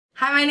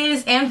Hi, my name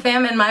is Ann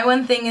Pham, and my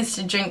one thing is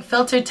to drink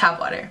filtered tap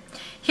water.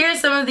 Here are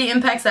some of the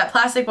impacts that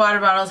plastic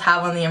water bottles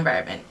have on the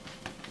environment.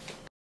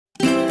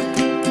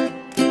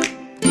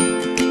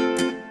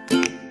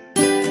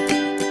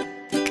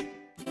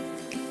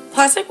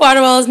 Plastic water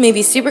bottles may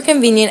be super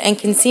convenient and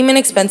can seem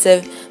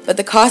inexpensive, but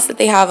the cost that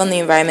they have on the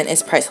environment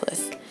is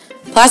priceless.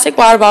 Plastic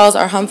water bottles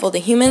are harmful to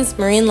humans,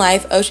 marine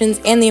life, oceans,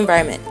 and the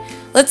environment.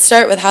 Let's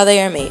start with how they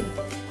are made.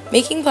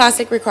 Making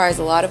plastic requires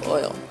a lot of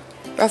oil.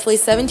 Roughly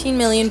 17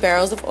 million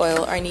barrels of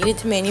oil are needed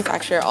to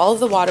manufacture all of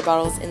the water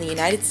bottles in the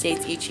United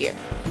States each year.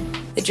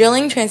 The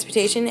drilling,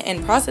 transportation,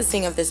 and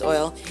processing of this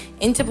oil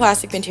into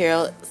plastic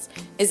materials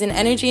is an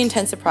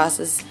energy-intensive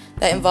process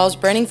that involves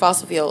burning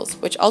fossil fuels,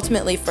 which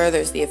ultimately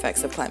furthers the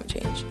effects of climate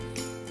change.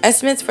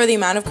 Estimates for the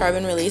amount of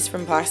carbon released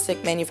from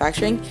plastic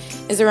manufacturing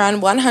is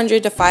around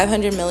 100 to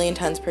 500 million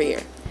tons per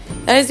year.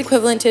 That is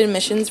equivalent to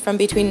emissions from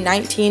between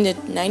 19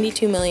 to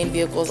 92 million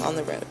vehicles on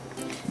the road.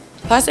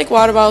 Plastic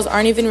water bottles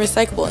aren't even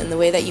recyclable in the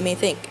way that you may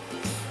think.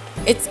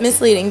 It's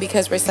misleading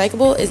because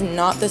recyclable is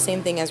not the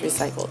same thing as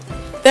recycled.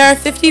 There are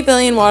 50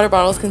 billion water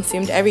bottles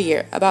consumed every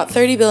year, about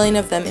 30 billion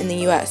of them in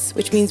the US,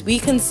 which means we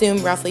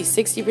consume roughly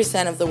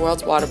 60% of the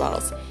world's water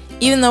bottles,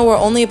 even though we're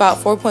only about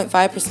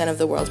 4.5% of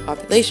the world's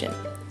population.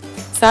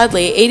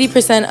 Sadly,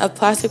 80% of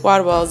plastic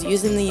water bottles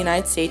used in the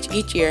United States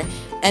each year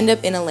end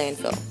up in a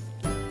landfill.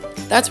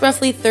 That's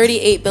roughly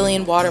 38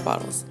 billion water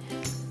bottles.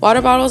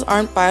 Water bottles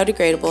aren't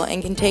biodegradable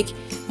and can take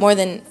more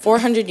than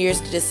 400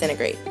 years to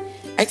disintegrate.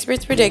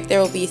 Experts predict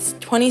there will be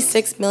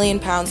 26 million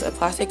pounds of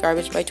plastic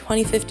garbage by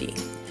 2050.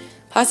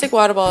 Plastic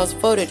water bottles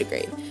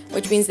photodegrade,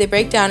 which means they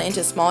break down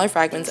into smaller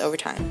fragments over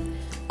time.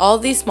 All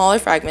of these smaller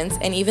fragments,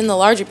 and even the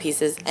larger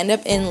pieces, end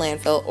up in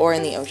landfill or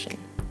in the ocean.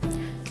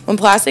 When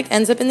plastic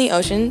ends up in the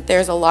ocean,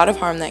 there is a lot of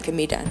harm that can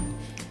be done.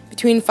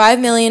 Between 5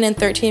 million and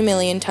 13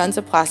 million tons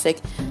of plastic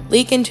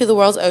leak into the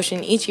world's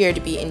ocean each year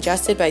to be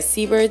ingested by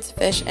seabirds,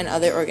 fish, and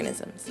other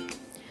organisms.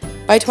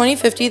 By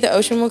 2050, the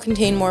ocean will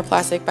contain more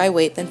plastic by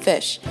weight than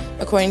fish,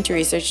 according to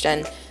research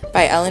done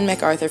by Ellen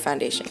MacArthur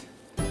Foundation.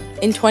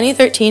 In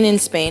 2013 in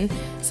Spain,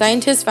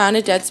 scientists found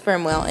a dead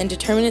sperm whale and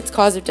determined its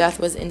cause of death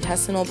was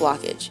intestinal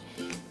blockage.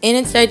 In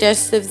its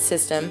digestive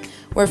system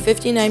were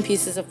 59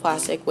 pieces of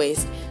plastic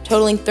waste,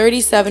 totaling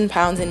 37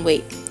 pounds in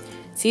weight.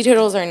 Sea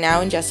turtles are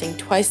now ingesting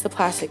twice the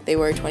plastic they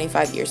were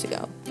 25 years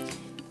ago.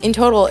 In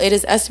total, it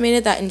is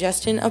estimated that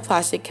ingestion of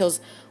plastic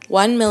kills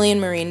 1 million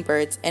marine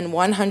birds and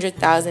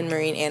 100,000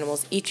 marine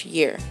animals each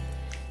year.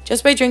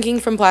 Just by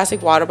drinking from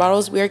plastic water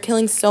bottles, we are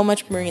killing so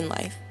much marine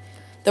life.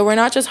 Though we're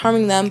not just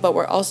harming them, but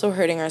we're also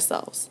hurting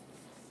ourselves.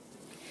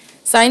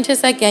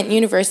 Scientists at Ghent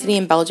University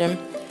in Belgium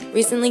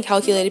recently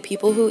calculated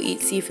people who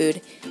eat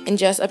seafood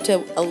ingest up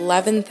to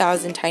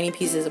 11,000 tiny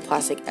pieces of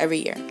plastic every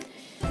year.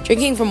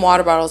 Drinking from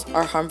water bottles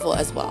are harmful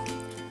as well.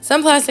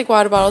 Some plastic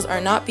water bottles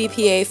are not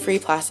BPA-free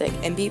plastic,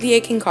 and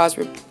BPA can cause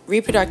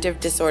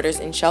reproductive disorders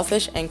in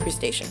shellfish and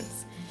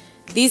crustaceans.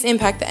 These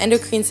impact the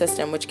endocrine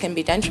system, which can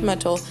be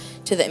detrimental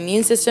to the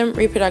immune system,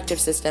 reproductive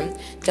system,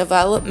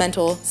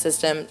 developmental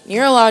system,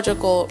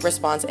 neurological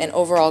response, and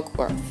overall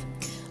growth.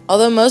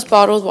 Although most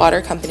bottled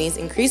water companies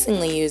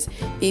increasingly use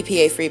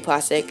BPA-free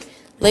plastic,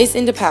 laced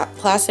into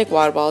plastic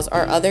water bottles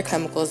are other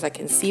chemicals that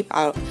can seep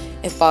out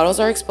if bottles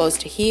are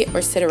exposed to heat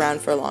or sit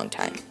around for a long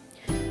time.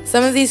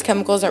 Some of these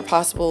chemicals are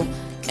possible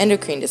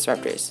endocrine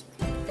disruptors.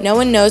 No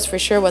one knows for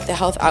sure what the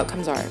health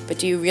outcomes are, but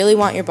do you really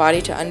want your body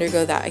to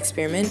undergo that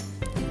experiment?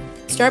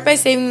 Start by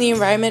saving the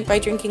environment by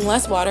drinking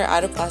less water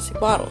out of plastic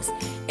bottles.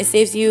 It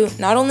saves you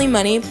not only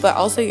money, but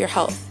also your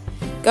health.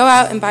 Go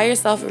out and buy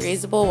yourself a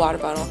reusable water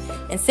bottle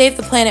and save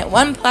the planet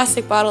one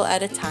plastic bottle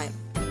at a time.